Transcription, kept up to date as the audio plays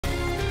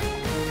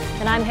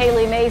And I'm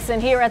Haley Mason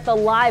here at the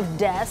live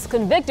desk.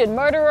 Convicted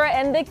murderer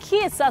and the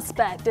key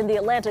suspect in the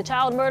Atlanta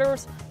child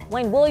murders,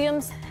 Wayne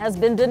Williams, has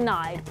been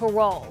denied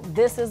parole.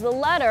 This is the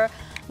letter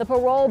the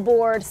parole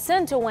board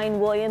sent to Wayne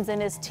Williams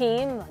and his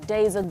team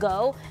days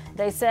ago.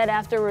 They said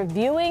after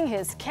reviewing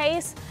his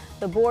case,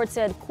 the board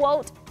said,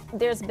 quote,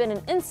 "There's been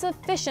an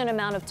insufficient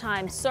amount of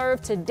time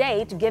served to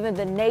date given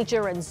the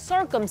nature and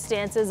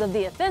circumstances of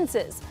the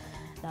offenses."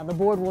 Now, the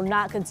board will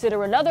not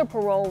consider another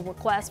parole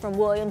request from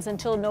Williams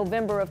until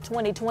November of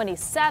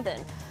 2027.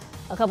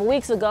 A couple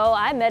weeks ago,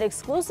 I met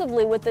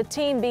exclusively with the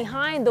team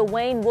behind the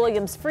Wayne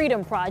Williams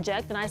Freedom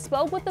Project, and I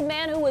spoke with the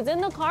man who was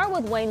in the car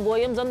with Wayne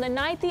Williams on the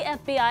night the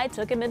FBI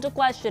took him into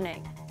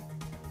questioning.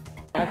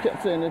 I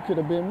kept saying it could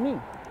have been me.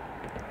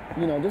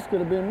 You know, this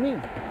could have been me.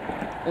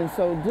 And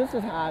so this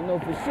is how I know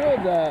for sure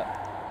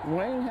that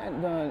Wayne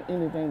hadn't done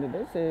anything that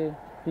they said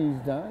he's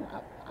done.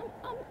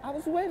 I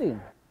was with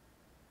him.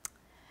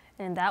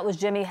 And that was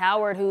Jimmy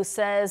Howard, who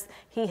says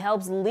he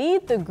helps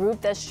lead the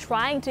group that's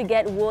trying to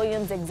get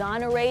Williams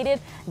exonerated.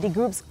 The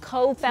group's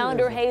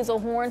co-founder, Hazel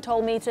Horn,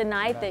 told me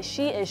tonight that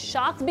she is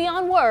shocked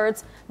beyond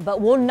words,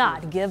 but will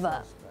not give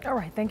up. All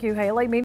right, thank you, Haley.